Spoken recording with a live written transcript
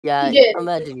Yeah, He did.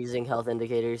 imagine using health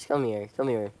indicators. Come here. Come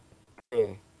here. Come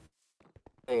here.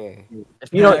 Come here.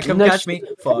 If you don't, Come catch me.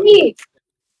 Fuck. Me.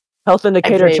 health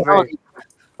indicator Hey, Faber. challenge.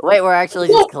 Wait, we're actually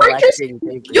Yo, just collecting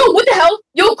papers. Yo, what the hell?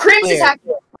 Yo, Crips is Here.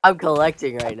 hacking. I'm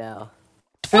collecting right now.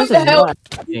 What This the is hell? not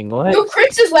hacking. What? Yo,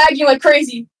 Crips is lagging like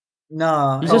crazy.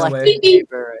 Nah, He's no just way. Collecting.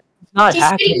 Paper. Not He's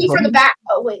hitting hacking. me from the back.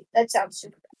 Oh wait, that sounds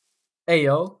super bad. Hey,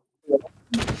 yo.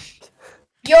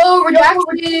 Yo,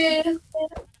 redacted.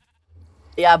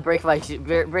 Yeah, break my shoe.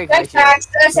 Break my That's shoe. facts.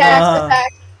 That's facts. That's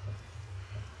facts.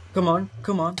 Come on,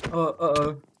 come on.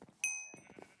 Uh-oh.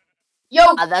 Yo,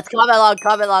 That's comment log.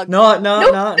 Comment log. No,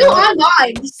 still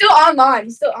online. He's still online.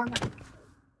 He's still online.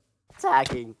 It's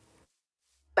hacking.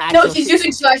 No, he's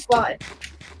using /bot.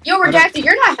 Yo, redacted.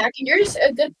 You're not hacking. You're just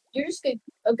a good. You're just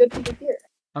a good people here.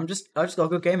 I just got a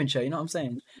good gaming chat, you know what I'm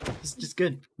saying? Just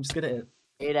good. I'm just good at it.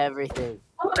 Hate everything.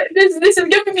 Oh, this is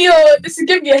giving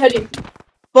me a headache.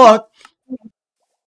 Fuck!